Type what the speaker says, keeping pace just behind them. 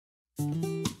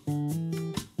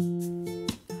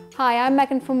Hi, I'm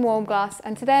Megan from Warm Glass,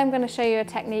 and today I'm going to show you a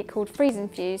technique called freeze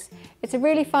and fuse. It's a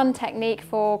really fun technique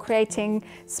for creating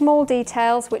small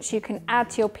details which you can add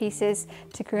to your pieces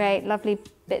to create lovely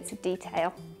bits of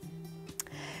detail.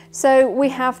 So we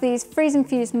have these freeze and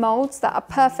fuse moulds that are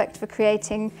perfect for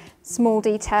creating small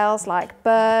details like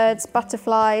birds,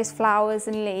 butterflies, flowers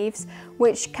and leaves,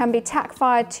 which can be tack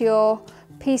fired to your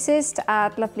pieces to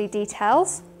add lovely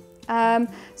details.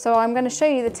 So I'm going to show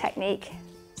you the technique.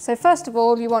 So first of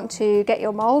all, you want to get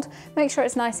your mould, make sure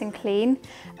it's nice and clean.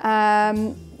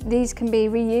 These can be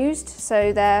reused,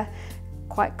 so they're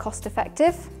quite cost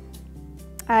effective.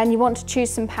 And you want to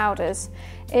choose some powders.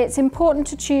 It's important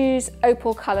to choose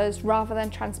opal colours rather than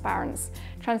transparents.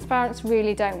 Transparents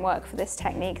really don't work for this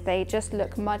technique. They just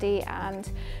look muddy and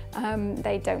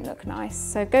they don't look nice.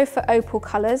 So go for opal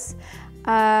colours.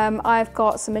 I've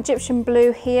got some Egyptian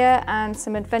blue here and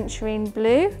some adventurine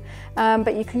blue,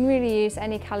 but you can really use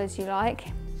any colours you like.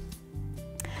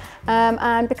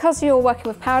 And because you're working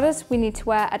with powders, we need to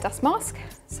wear a dust mask,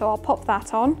 so I'll pop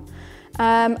that on.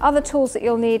 Other tools that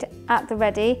you'll need at the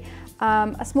ready,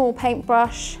 a small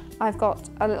paintbrush, I've got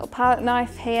a little palette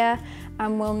knife here,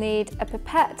 and we'll need a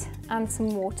pipette and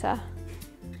some water.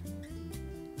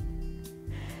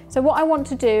 So what I want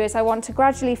to do is I want to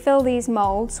gradually fill these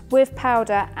moulds with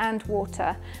powder and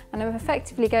water, and I'm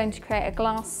effectively going to create a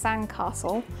glass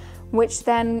sandcastle, which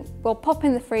then will pop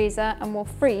in the freezer and will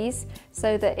freeze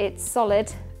so that it's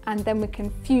solid, and then we can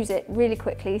fuse it really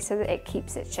quickly so that it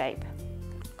keeps its shape.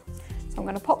 So I'm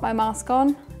going to pop my mask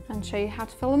on and show you how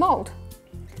to fill the mould.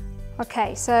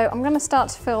 Okay, so I'm going to start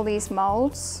to fill these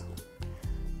moulds.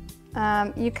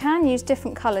 You can use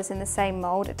different colours in the same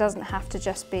mould. It doesn't have to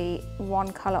just be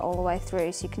one colour all the way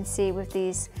through. So you can see with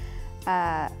these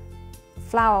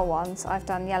flower ones, I've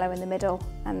done yellow in the middle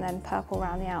and then purple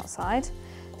around the outside.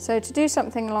 So to do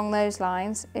something along those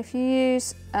lines, if you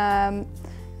use a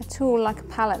tool like a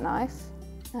palette knife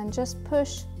and just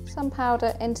push some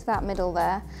powder into that middle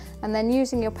there, and then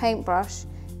using your paintbrush,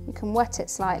 you can wet it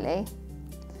slightly,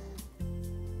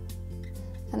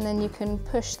 and then you can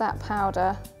push that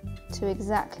powder to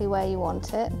exactly where you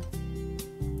want it.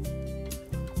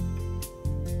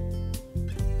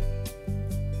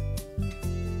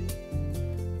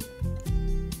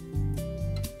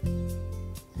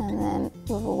 And then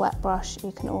with a wet brush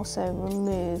you can also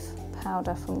remove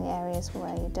powder from the areas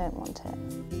where you don't want it.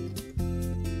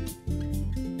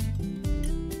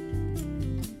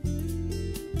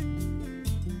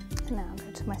 And now I'll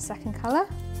go to my second colour.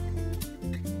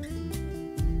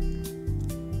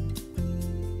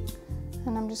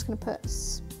 And I'm just going to put a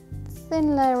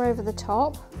thin layer over the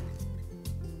top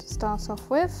to start off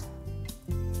with.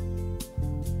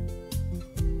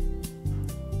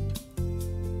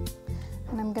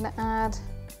 And I'm going to add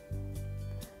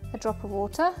a drop of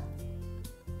water,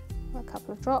 or a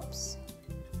couple of drops.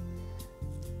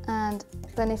 And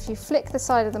then if you flick the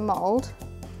side of the mould,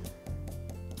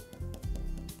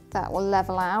 that will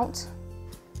level out,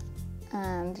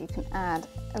 and you can add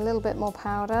a little bit more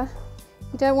powder.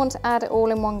 You don't want to add it all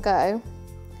in one go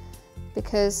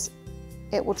because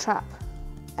it will trap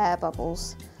air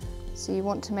bubbles. So you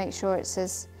want to make sure it's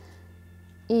as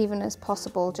even as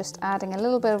possible, just adding a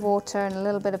little bit of water and a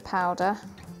little bit of powder.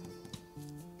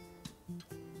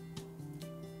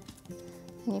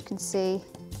 And you can see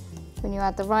when you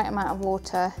add the right amount of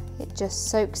water, it just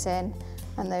soaks in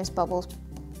and those bubbles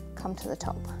come to the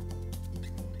top.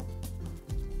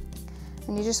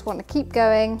 And you just want to keep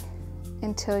going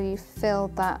until you fill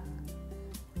that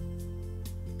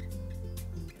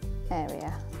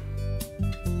area.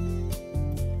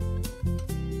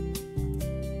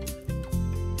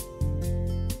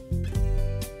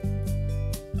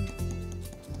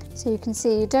 So you can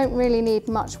see you don't really need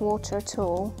much water at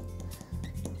all.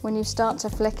 When you start to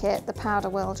flick it, the powder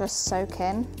will just soak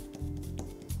in.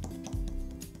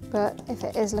 But if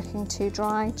it is looking too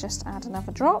dry, just add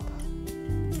another drop.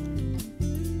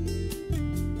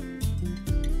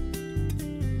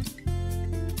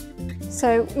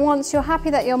 So once you're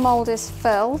happy that your mould is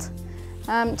filled,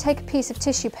 take a piece of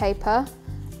tissue paper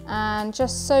and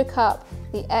just soak up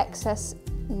the excess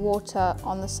water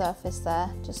on the surface there,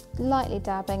 just lightly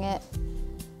dabbing it,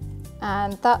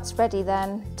 and that's ready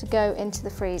then to go into the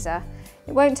freezer.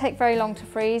 It won't take very long to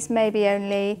freeze, maybe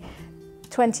only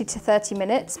 20 to 30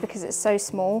 minutes because it's so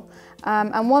small,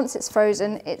 and once it's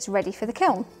frozen it's ready for the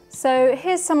kiln. So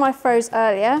here's some I froze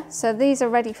earlier, so these are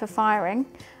ready for firing.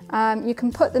 You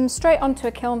can put them straight onto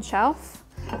a kiln shelf,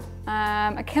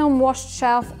 a kiln washed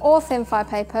shelf or thin fire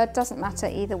paper, doesn't matter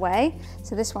either way.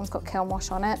 So this one's got kiln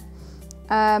wash on it.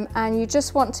 and you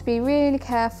just want to be really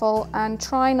careful and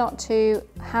try not to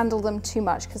handle them too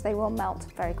much because they will melt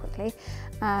very quickly.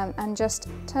 And just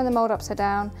turn the mold upside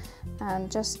down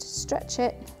and just stretch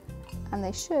it, and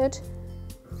they should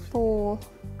fall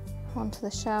onto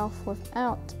the shelf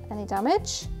without any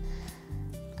damage.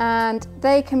 And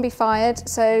they can be fired,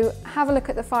 so have a look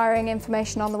at the firing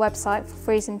information on the website for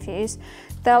Freeze and Fuse.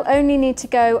 They'll only need to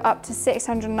go up to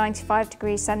 695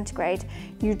 degrees centigrade.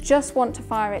 You just want to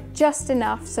fire it just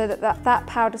enough so that that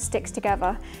powder sticks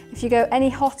together. If you go any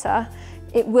hotter,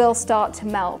 it will start to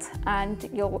melt and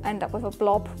you'll end up with a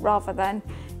blob rather than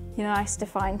your nice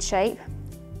defined shape.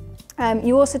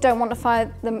 You also don't want to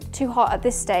fire them too hot at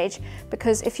this stage,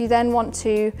 because if you then want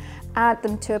to add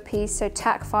them to a piece, so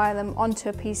tack fire them onto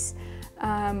a piece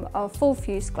of full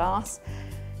fused glass,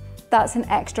 that's an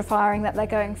extra firing that they're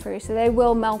going through, so they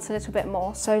will melt a little bit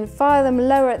more. So fire them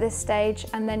lower at this stage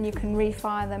and then you can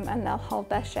refire them and they'll hold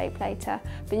their shape later.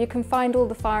 But you can find all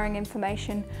the firing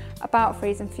information about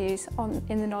Freeze and Fuse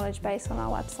in the knowledge base on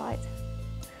our website.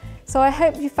 So I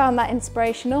hope you found that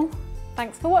inspirational.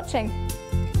 Thanks for watching.